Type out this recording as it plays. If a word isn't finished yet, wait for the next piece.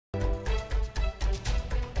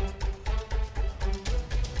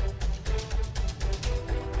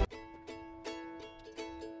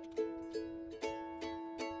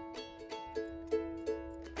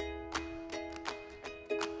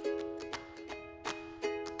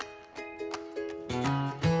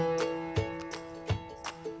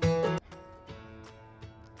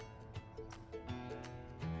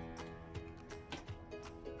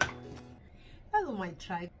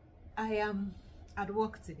tried. I am at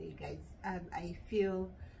work today, guys, and I feel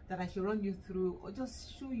that I should run you through or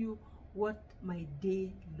just show you what my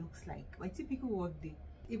day looks like, my typical work day.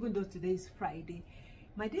 Even though today is Friday,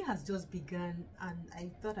 my day has just begun, and I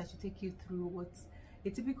thought I should take you through what a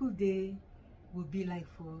typical day would be like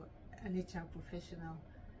for an HR professional.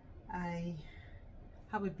 I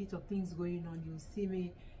have a bit of things going on. You'll see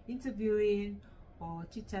me interviewing or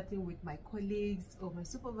chit-chatting with my colleagues or my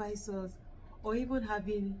supervisors, or even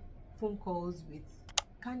having phone calls with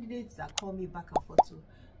candidates that call me back and forth to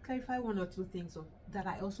clarify one or two things that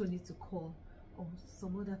I also need to call, or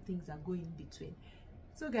some other things that go in between.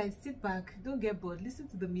 So guys, sit back, don't get bored, listen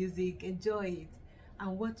to the music, enjoy it,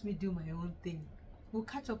 and watch me do my own thing. We'll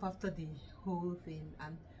catch up after the whole thing,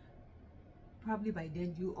 and probably by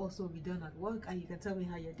then you also be done at work, and you can tell me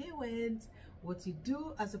how your day went, what you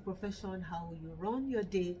do as a profession, how you run your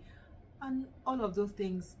day, and all of those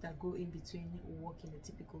things that go in between working a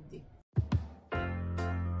typical day.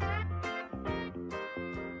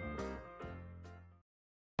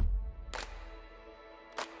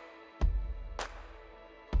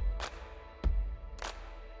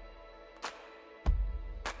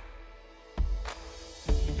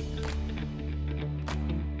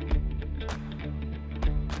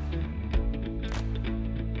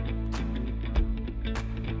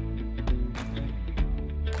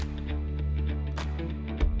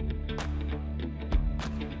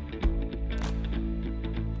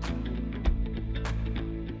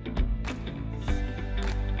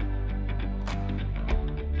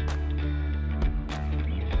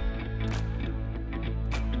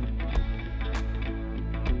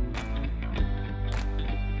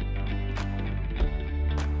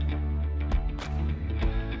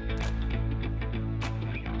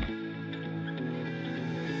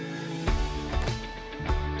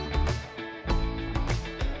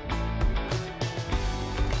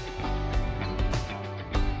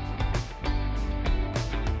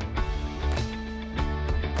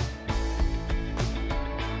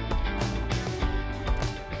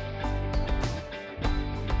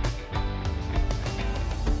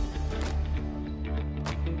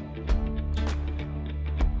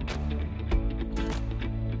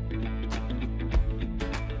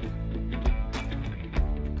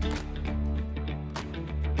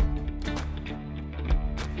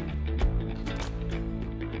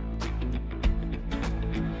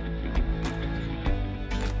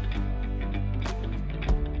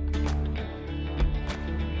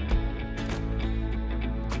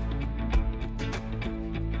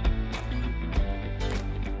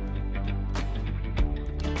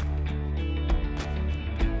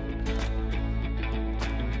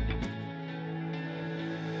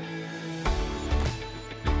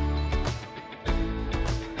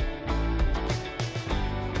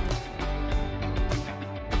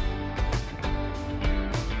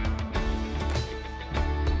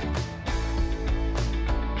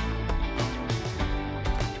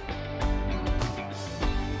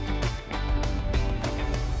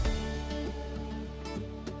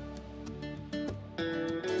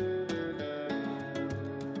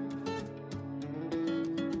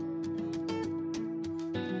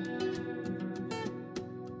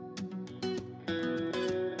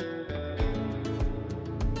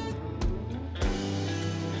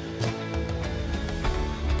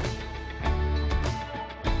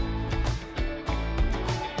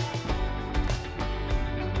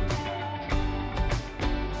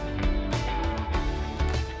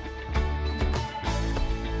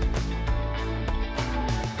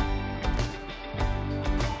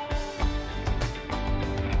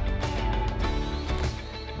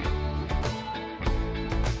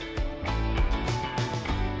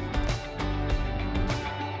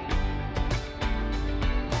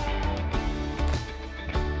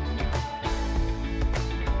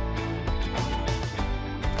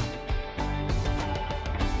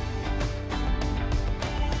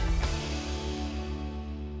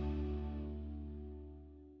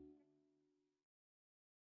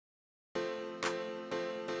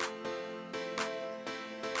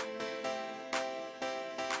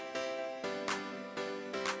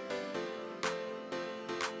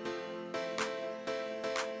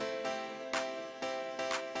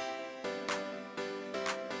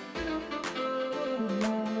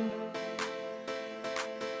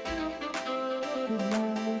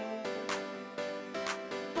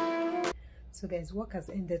 So guys, work has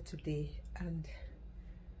ended today, and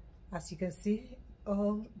as you can see,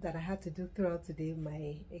 all that I had to do throughout today,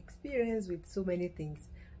 my experience with so many things.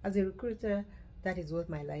 As a recruiter, that is what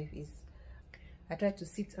my life is. I try to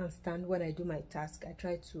sit and stand when I do my task. I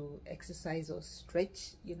try to exercise or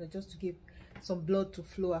stretch, just to give some blood to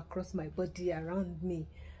flow across my body, around me.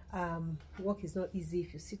 Work is not easy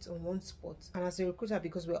if you sit on one spot. And as a recruiter,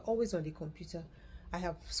 because we're always on the computer, I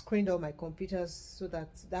have screened all my computers so that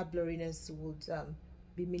that blurriness would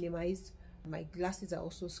be minimized. My glasses are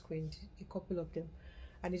also screened, a couple of them,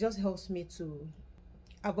 and it just helps me to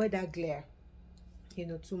avoid that glare, you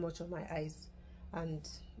know, too much on my eyes. And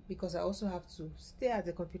because I also have to stay at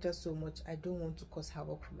the computer so much, I don't want to cause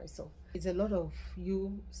havoc for myself. It's a lot of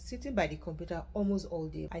you sitting by the computer almost all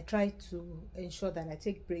day. I try to ensure that I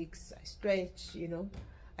take breaks, I stretch, you know,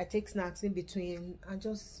 I take snacks in between, and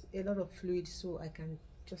just a lot of fluid so I can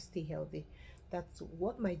just stay healthy. That's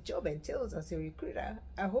what my job entails as a recruiter.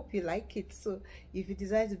 I hope you like it. So if you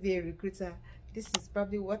decide to be a recruiter, this is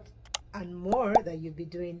probably what and more that you'll be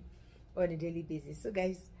doing on a daily basis. So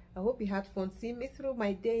guys, I hope you had fun seeing me through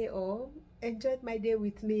my day or enjoyed my day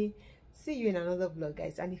with me. See you in another vlog,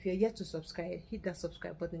 guys. And if you're yet to subscribe, hit that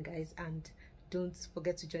subscribe button, guys, and don't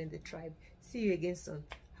forget to join the tribe. See you again soon.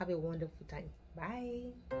 Have a wonderful time.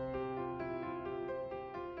 Bye.